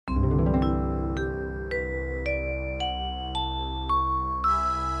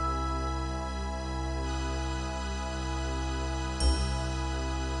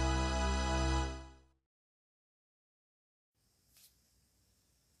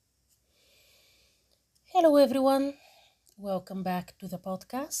Hello, everyone. Welcome back to the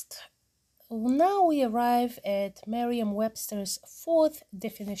podcast. Now we arrive at Merriam-Webster's fourth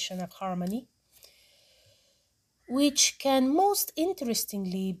definition of harmony, which can most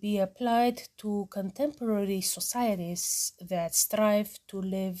interestingly be applied to contemporary societies that strive to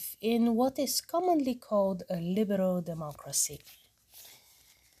live in what is commonly called a liberal democracy.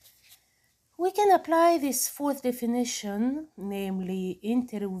 We can apply this fourth definition, namely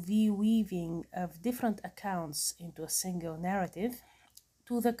interweaving of different accounts into a single narrative,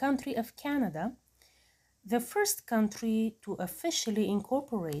 to the country of Canada, the first country to officially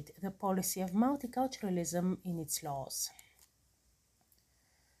incorporate the policy of multiculturalism in its laws.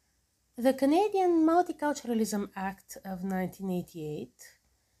 The Canadian Multiculturalism Act of 1988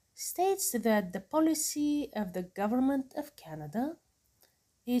 states that the policy of the Government of Canada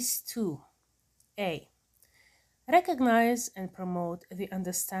is to A. Recognize and promote the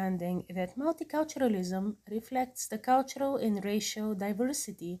understanding that multiculturalism reflects the cultural and racial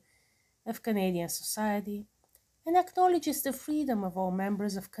diversity of Canadian society and acknowledges the freedom of all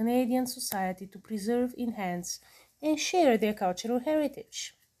members of Canadian society to preserve, enhance, and share their cultural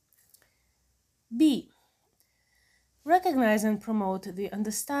heritage. B. Recognize and promote the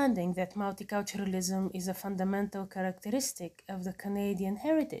understanding that multiculturalism is a fundamental characteristic of the Canadian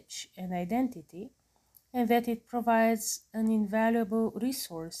heritage and identity, and that it provides an invaluable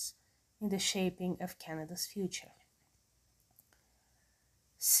resource in the shaping of Canada's future.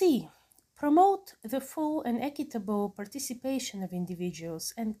 C. Promote the full and equitable participation of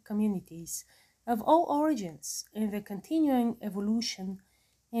individuals and communities of all origins in the continuing evolution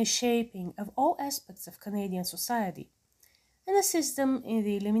and shaping of all aspects of Canadian society, and assist them in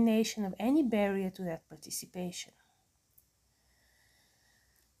the elimination of any barrier to that participation.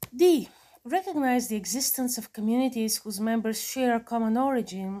 D. Recognize the existence of communities whose members share a common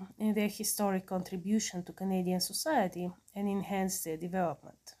origin in their historic contribution to Canadian society and enhance their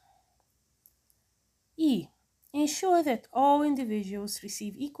development. E. Ensure that all individuals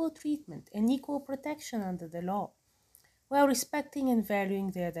receive equal treatment and equal protection under the law, while respecting and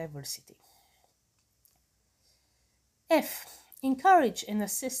valuing their diversity. F. Encourage and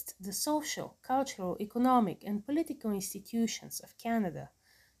assist the social, cultural, economic, and political institutions of Canada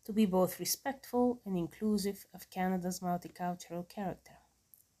to be both respectful and inclusive of Canada's multicultural character.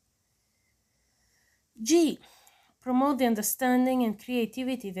 G. Promote the understanding and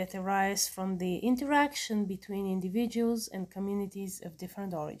creativity that arise from the interaction between individuals and communities of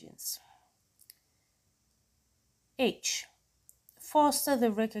different origins. H. Foster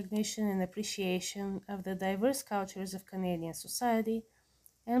the recognition and appreciation of the diverse cultures of Canadian society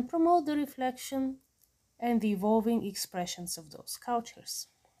and promote the reflection and the evolving expressions of those cultures.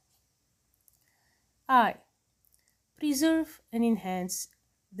 I. Preserve and enhance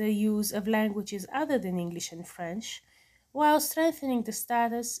the use of languages other than English and French, while strengthening the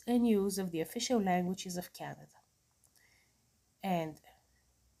status and use of the official languages of Canada. And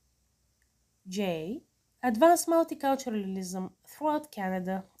J. Advance multiculturalism throughout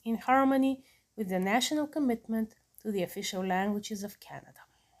Canada in harmony with the national commitment to the official languages of Canada.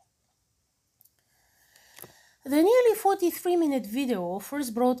 The nearly 43-minute video,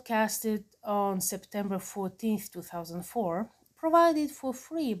 first broadcasted on September 14, 2004, provided for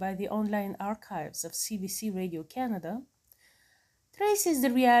free by the online archives of CBC Radio Canada, traces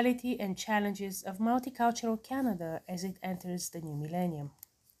the reality and challenges of multicultural Canada as it enters the new millennium.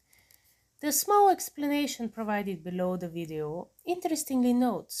 The small explanation provided below the video interestingly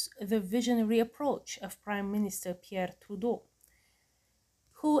notes the visionary approach of Prime Minister Pierre Trudeau,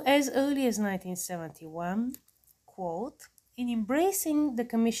 who as early as 1971, quote, in embracing the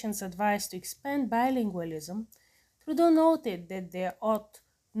Commission's advice to expand bilingualism, Trudeau noted that there ought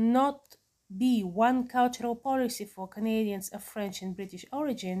not be one cultural policy for Canadians of French and British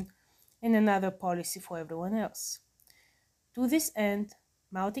origin and another policy for everyone else. To this end,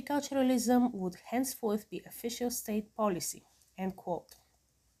 multiculturalism would henceforth be official state policy, end quote.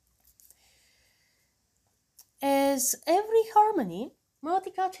 As every harmony,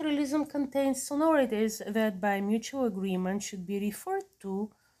 multiculturalism contains sonorities that by mutual agreement should be referred to,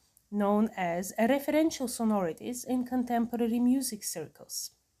 known as referential sonorities in contemporary music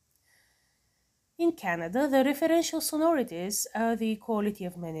circles. In Canada, the referential sonorities are the equality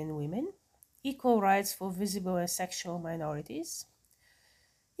of men and women, equal rights for visible and sexual minorities,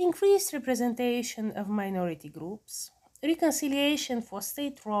 increased representation of minority groups, reconciliation for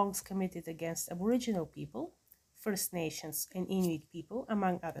state wrongs committed against Aboriginal people, First Nations, and Inuit people,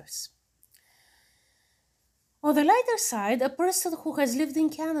 among others. On the lighter side, a person who has lived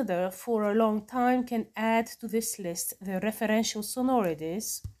in Canada for a long time can add to this list the referential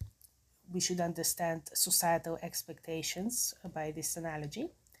sonorities, we should understand societal expectations by this analogy,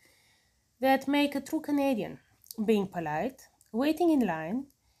 that make a true Canadian: being polite, waiting in line,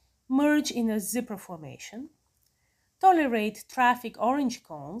 merge in a zipper formation, tolerate traffic orange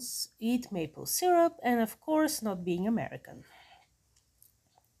cones, eat maple syrup, and of course, not being American.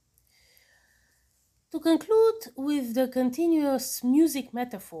 To conclude with the continuous music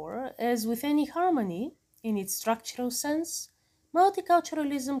metaphor, as with any harmony, in its structural sense,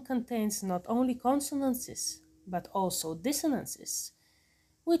 multiculturalism contains not only consonances, but also dissonances,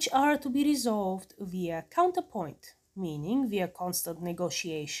 which are to be resolved via counterpoint, meaning via constant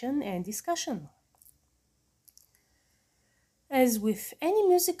negotiation and discussion. As with any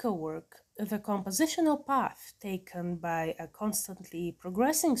musical work, the compositional path taken by a constantly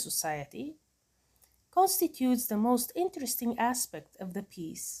progressing society constitutes the most interesting aspect of the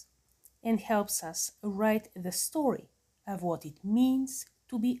piece and helps us write the story of what it means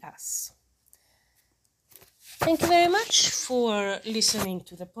to be us. Thank you very much for listening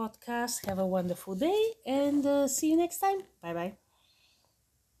to the podcast. Have a wonderful day and see you next time. Bye bye.